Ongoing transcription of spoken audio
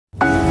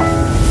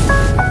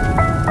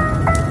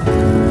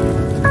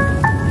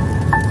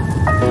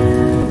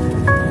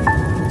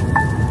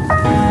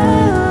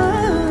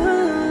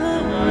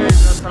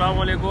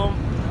वालेकुम।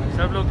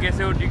 सब लोग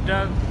कैसे हो? ठीक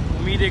ठाक।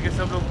 उम्मीद है कि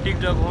सब लोग ठीक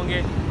ठाक होंगे।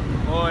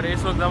 और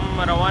इस वक्त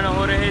हम रवाना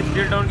हो रहे हैं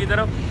स्टील टाउन की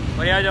तरफ।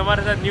 और आज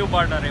हमारे साथ न्यू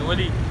पार्टनर है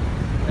वली।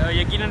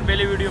 यकीनन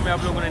पहले वीडियो में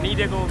आप लोगों ने नहीं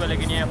देखा होगा,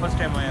 लेकिन यहाँ फर्स्ट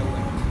टाइम आया हुआ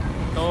है।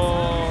 तो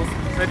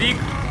सदीक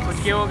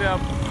कुछ क्या हो गया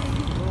आप?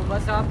 तो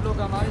बस आप लोग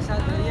हमारे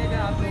साथ रहिएगा,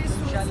 आप लोग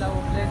इंशाल्लाह वो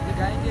प्लेस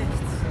दिखाएंगे,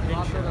 तो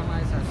आप लोग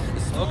हमारे साथ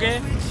ओके।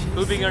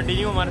 टू बी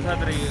कंटिन्यू, हमारे साथ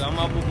रहिएगा। हम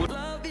आपको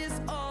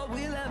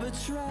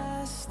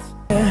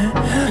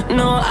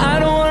No, I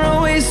don't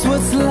wanna waste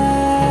what's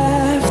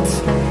left,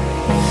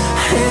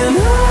 and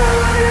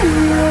on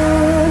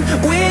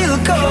we'll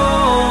go,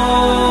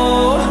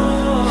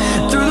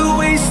 through the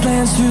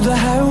wastelands, through the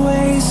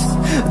highways,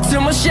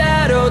 till my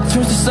shadow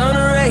turns to sun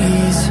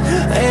rays,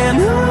 and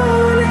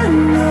on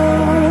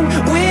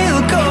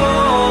we'll go,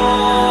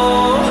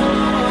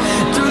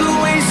 through the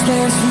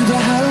wastelands, through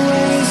the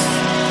highways,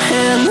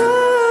 and on.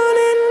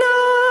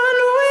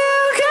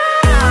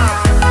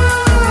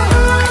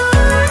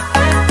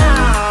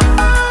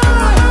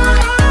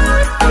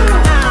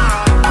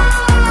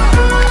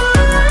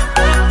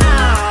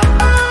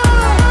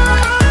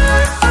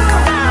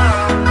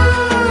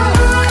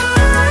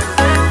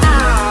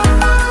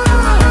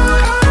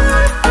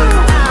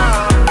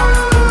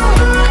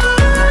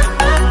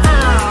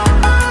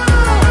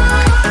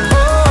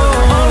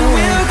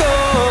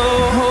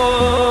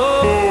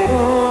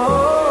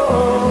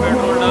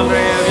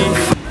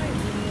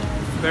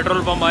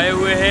 Petrol pump आए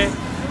हुए हैं।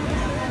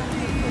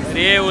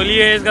 ये ओली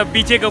है, इसका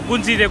पीछे का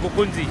कुंसी देखो,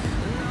 कुंसी।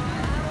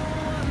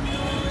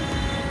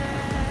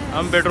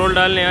 हम पेट्रोल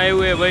डालने आए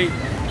हुए हैं भाई।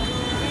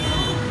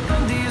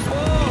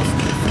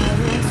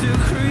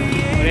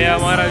 और ये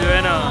हमारा जो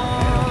है ना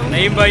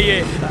नईम भाई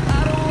है।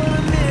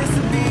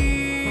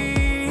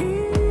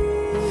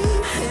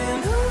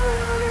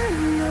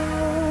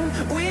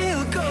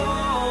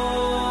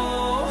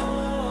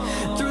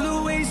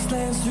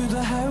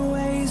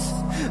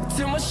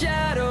 Till my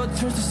shadow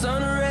turns to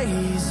sun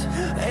rays,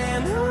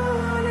 and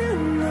on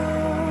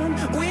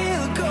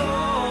we'll go,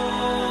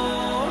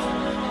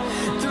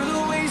 through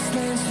the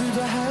wastelands, through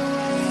the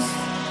highways,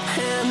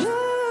 and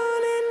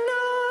on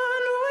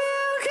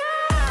we'll go.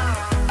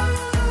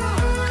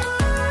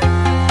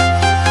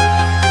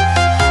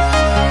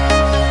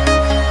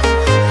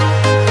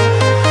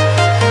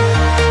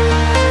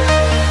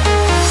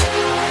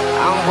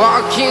 I'm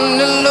walking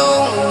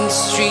alone, the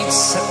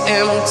streets are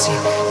empty.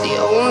 The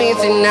only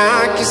thing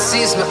I can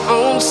see is my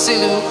own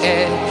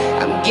silhouette.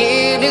 I'm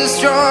getting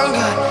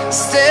stronger,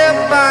 step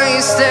by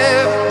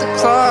step. The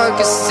clock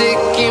is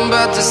ticking,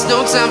 but there's no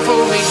time for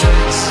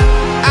regrets.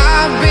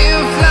 I've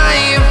been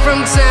flying from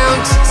town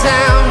to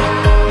town,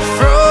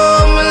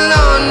 from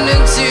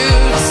London to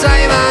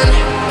Taiwan.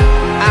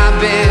 I've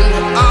been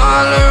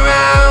all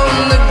around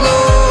the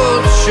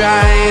globe,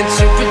 trying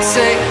to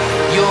protect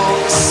your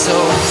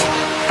soul.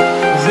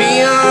 We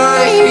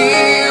are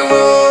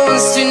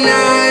heroes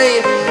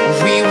tonight.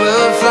 We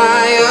will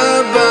fly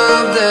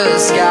above the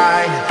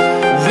sky.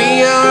 We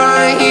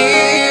are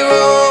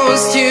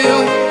heroes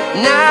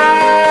tonight.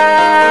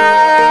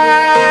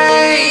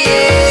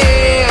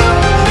 Yeah.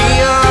 We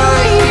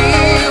are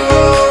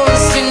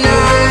heroes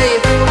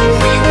tonight.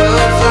 We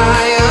will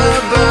fly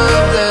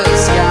above the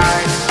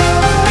sky.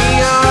 We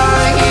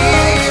are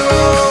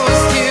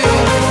heroes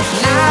tonight.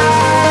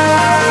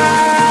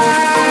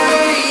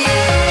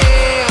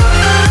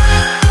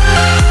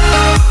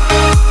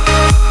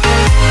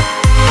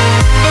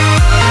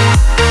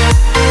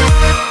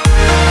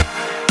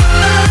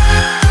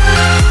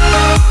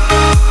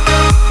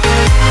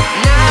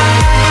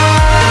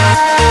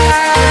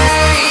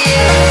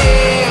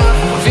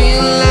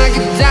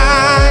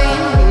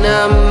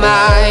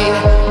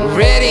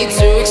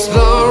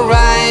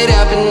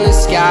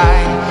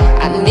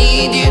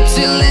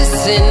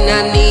 I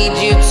need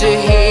you to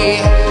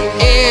hear,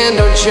 and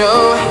don't show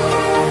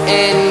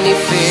any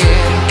fear.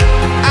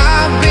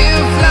 I've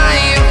been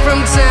flying from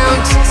town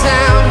to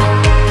town,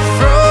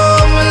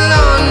 from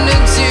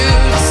London to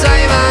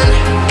Taiwan.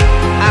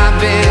 I've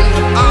been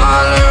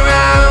all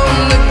around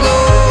the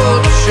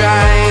globe,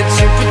 trying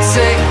to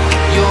protect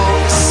your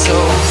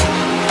soul.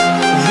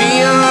 We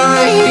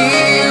are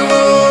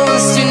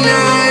heroes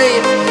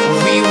tonight.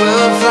 We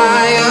will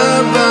fly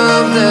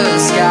above the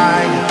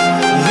sky.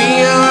 We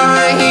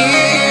are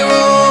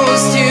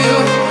heroes tonight.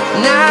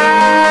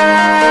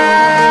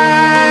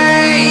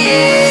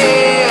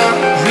 Yeah.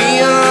 We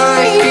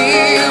are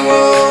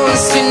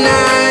heroes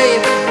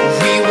tonight.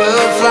 We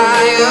will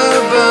fly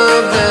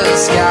above the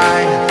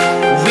sky.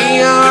 We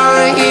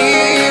are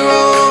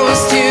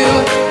heroes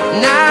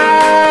tonight.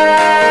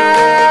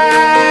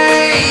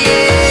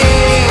 Yeah.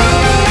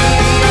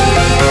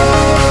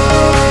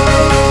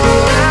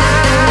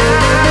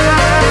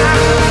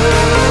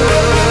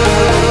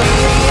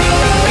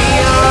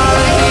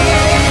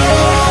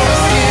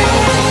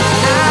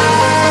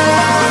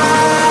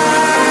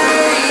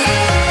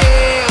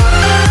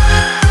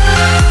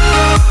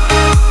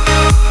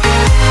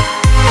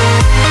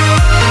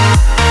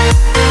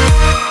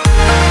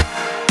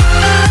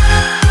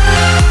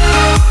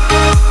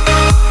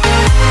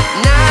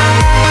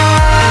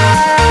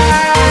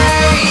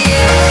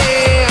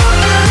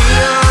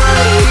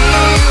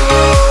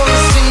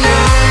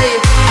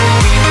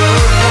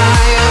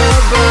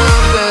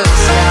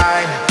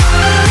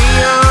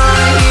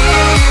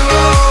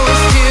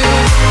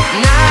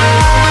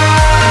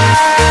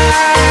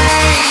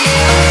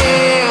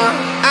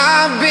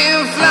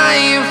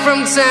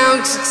 town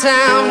to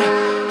town,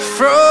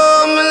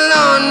 from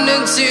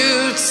London to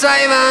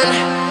Taiwan.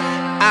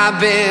 I've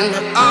been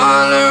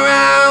all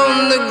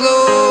around the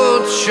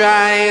globe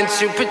trying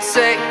to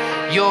protect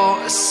your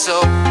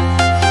soul.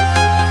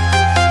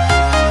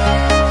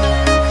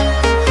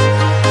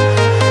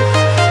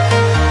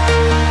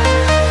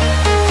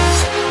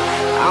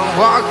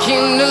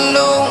 Walking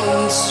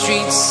alone, the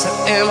streets are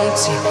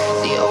empty.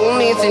 The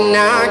only thing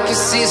I can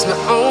see is my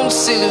own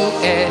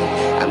silhouette.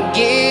 I'm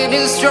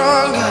getting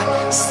stronger,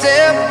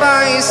 step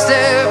by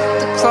step.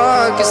 The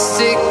clock is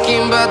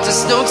ticking, but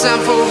there's no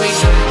time for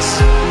regrets.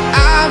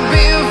 I've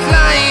been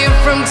flying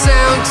from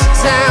town to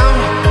town,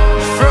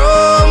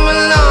 from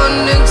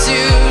London to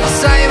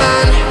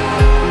Taiwan.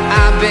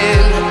 I've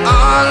been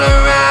all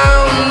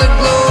around the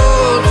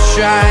globe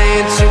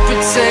trying to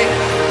protect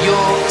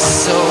your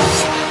soul.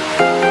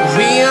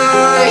 We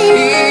are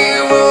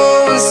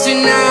heroes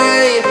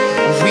tonight.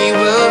 We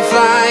will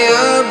fly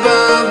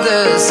above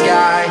the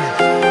sky.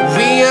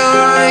 We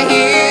are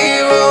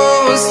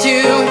heroes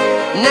tonight.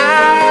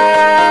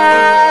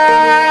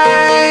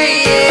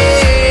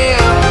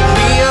 Yeah.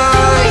 We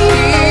are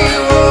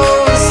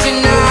heroes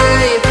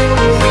tonight.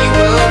 We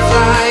will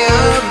fly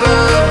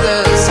above the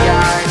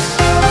sky.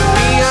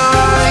 We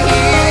are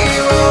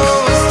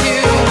heroes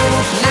tonight.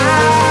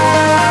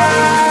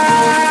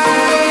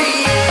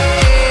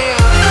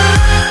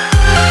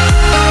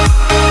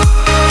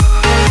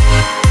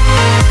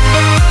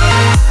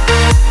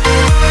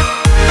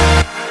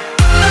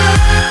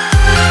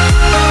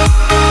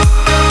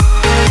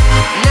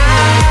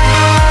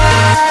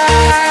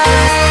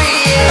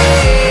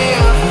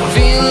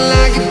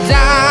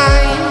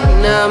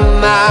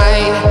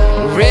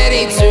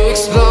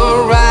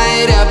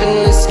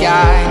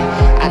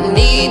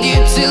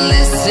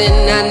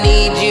 I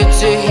need you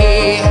to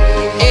hear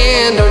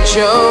and don't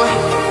show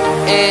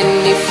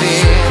any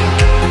fear.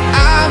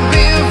 I've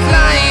been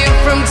flying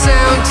from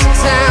town to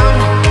town,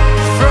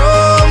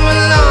 from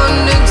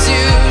London to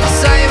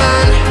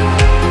Taiwan.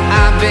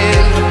 I've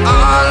been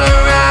all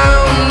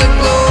around the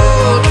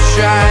globe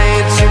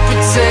trying to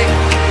protect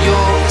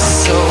your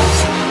soul.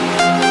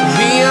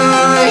 We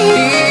are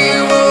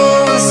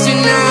heroes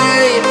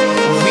tonight.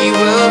 We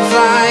will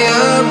fly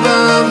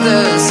above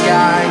the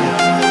sky.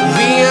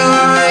 We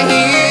are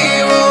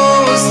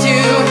heroes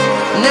tonight.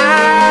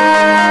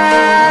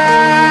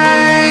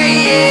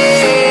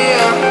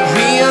 Yeah.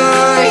 We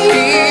are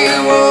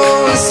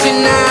heroes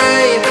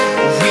tonight.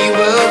 We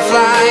will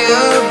fly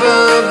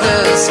above the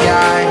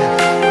sky.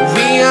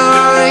 We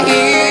are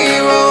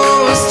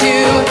heroes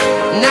tonight.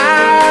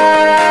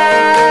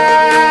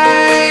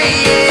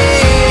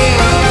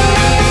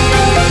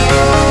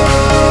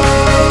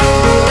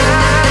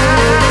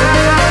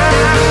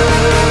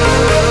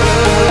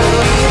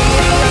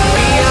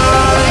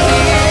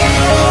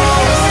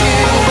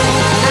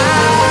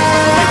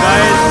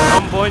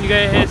 पहुंच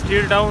गए हैं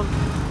steel town.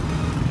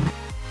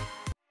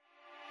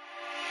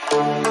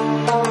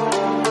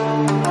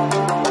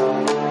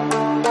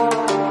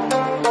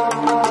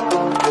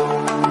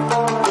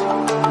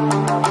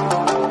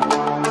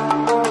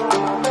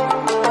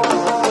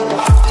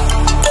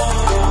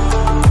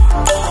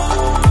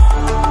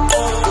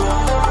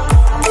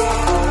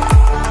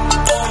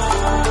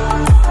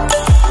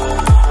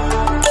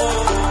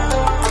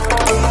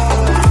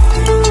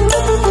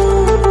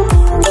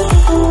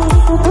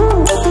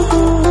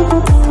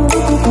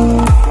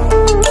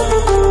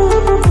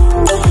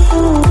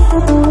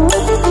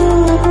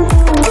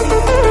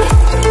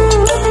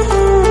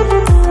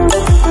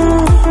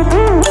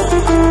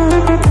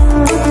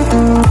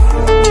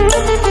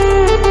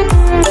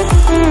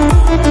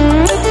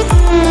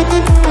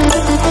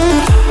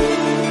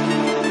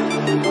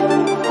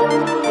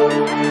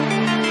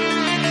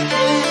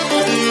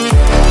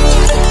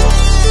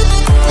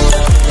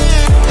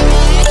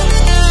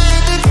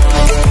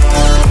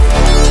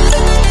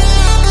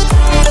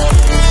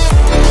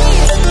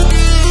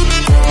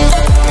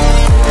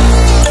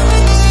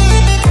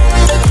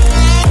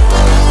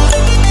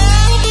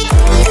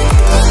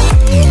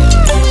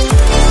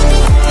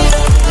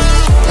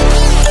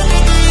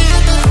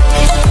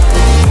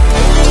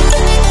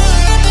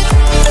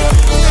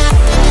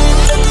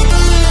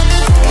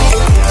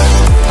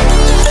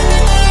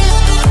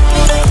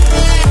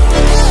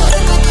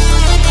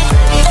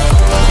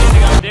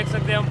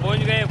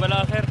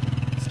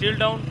 Steel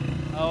town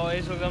और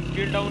इस वक्त हम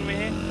steel town में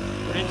हैं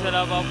और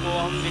इंशाल्लाह अब आपको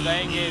हम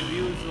दिखाएंगे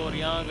व्यूज़ और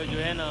यहाँ का जो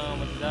है ना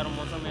मज़ेदार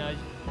मौसम है आज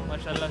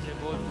माशाल्लाह से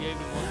बहुत ये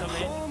भी मौसम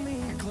है।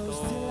 तो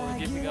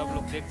जैसे कि आप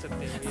लोग देख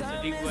सकते हैं ये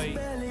सदीक भाई,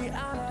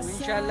 तो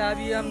इंशाल्लाह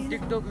अभी हम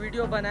टिकटॉक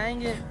वीडियो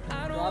बनाएंगे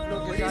तो आप लोग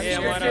के साथ ये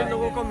हमारा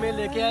लोगों को मैं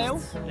लेके आया हूँ।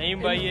 नहीं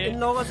भाई ये इन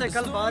लोगों से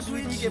कल बात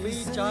हुई थी कि भाई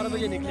 4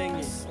 बजे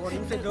निकलेंगे और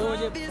इनसे 2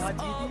 बजे बात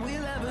की थी।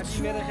 अभी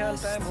मेरे ख्याल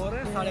टाइम हो रहा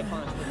है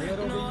 5:30 देर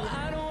हो गई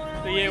है।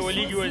 तो ये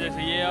ओली की वजह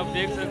से ये आप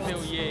देख सकते हो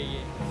ये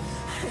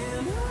तो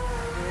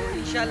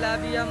इंशाल्लाह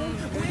अभी हम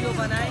वीडियो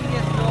बनाएंगे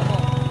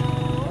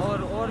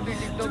और भी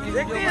टिकटॉक की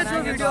वीडियो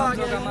बनाएंगे तो आप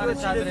लोग हमारे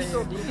साथ रहेंगे।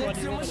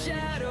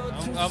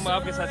 हम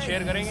आपके साथ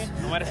शेयर करेंगे,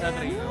 हमारे साथ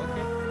रहिए।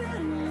 ओके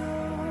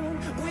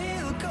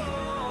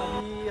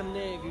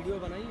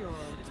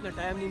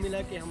टाइम नहीं मिला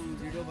कि हम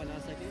वीडियो बना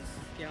सकें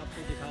कि आपको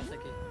दिखा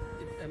सकें।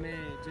 हमें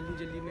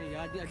जल्दी में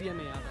याद नहीं, अभी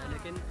हमें याद आया,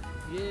 लेकिन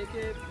ये है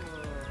कि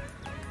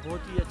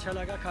बहुत ही अच्छा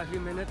लगा, काफ़ी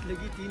मेहनत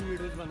लगी, 3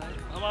 वीडियोज़ बनाए।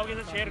 हम आपके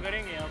साथ शेयर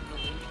करेंगे आप लोग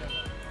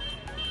इंशाल्लाह।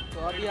 तो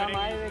अभी हम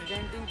आए हुए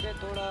कैंटीन पे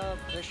थोड़ा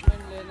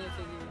फ्रेशमेंट लेने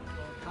के लिए,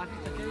 काफ़ी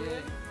थके हुए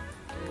हैं,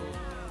 तो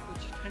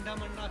कुछ ठंडा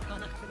मंडा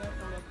खाना खाना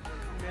थोड़ा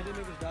मेरे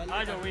में कुछ डाल।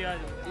 आ जाओ भाई, आ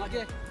जाओ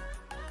आगे।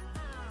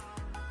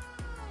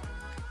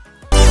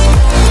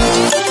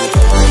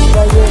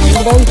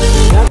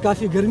 यार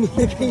काफ़ी गर्मी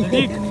लग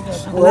गई,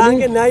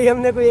 हालांकि ना ही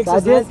हमने कोई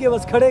एक्सरसाइज की,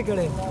 बस खड़े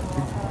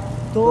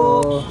तो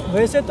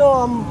वैसे तो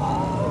हम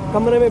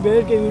कमरे में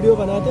बैठ के वीडियो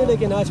बनाते हैं,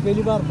 लेकिन आज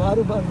पहली बार बार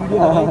वीडियो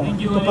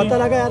बनाई तो पता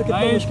लगा यार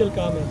कितना मुश्किल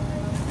काम है।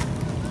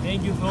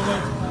 Thank you so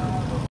much.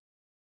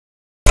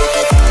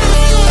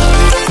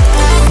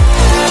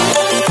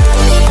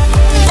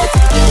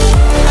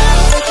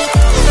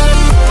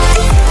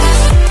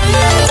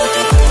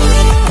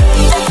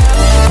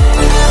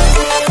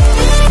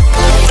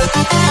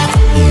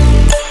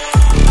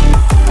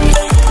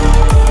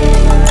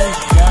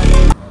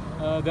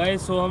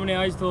 Guys so हमने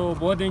आज तो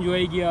बहुत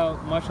एंजॉय किया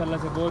माशाल्लाह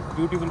से, बहुत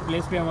ब्यूटीफुल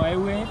प्लेस पे हम आए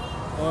हुए हैं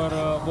और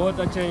बहुत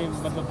अच्छा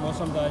मतलब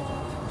मौसम था आज।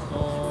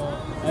 तो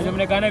आज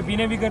हमने खाना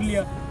पीने भी कर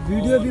लिया,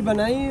 वीडियो भी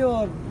बनाई,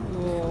 और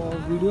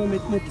वीडियो में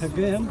इतने थक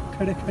गए हम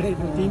खड़े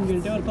 3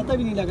 घंटे, और पता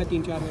भी नहीं लगा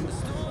 3-4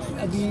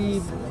 घंटे। अभी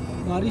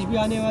बारिश भी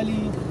आने वाली,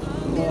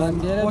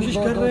 कोशिश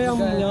कर रहे हैं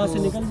हम यहाँ से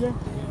निकल जाए,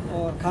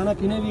 और खाना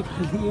पीने भी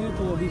खा लिए,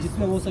 तो अभी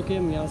जितना हो सके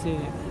हम यहाँ से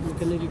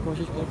निकलने की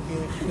कोशिश करते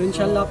हैं। तो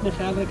इंशाल्लाह अपने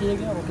ख्याल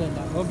रखिएगा।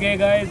 ओके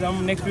गाइस,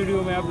 हम नेक्स्ट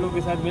वीडियो में आप लोगों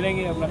के साथ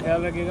मिलेंगे। अपना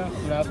ख्याल रखिएगा,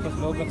 अपने आसपास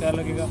लोगों का ख्याल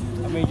रखिएगा,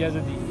 हमें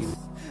इजाज़त दीजिए।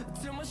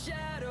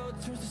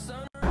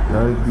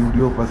 यार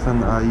वीडियो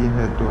पसंद आई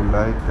है तो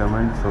लाइक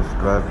कमेंट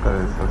सब्सक्राइब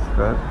करें,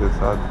 सब्सक्राइब के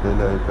साथ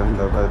बेल आइकन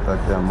दबाएं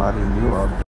ताकि हमारी न्यू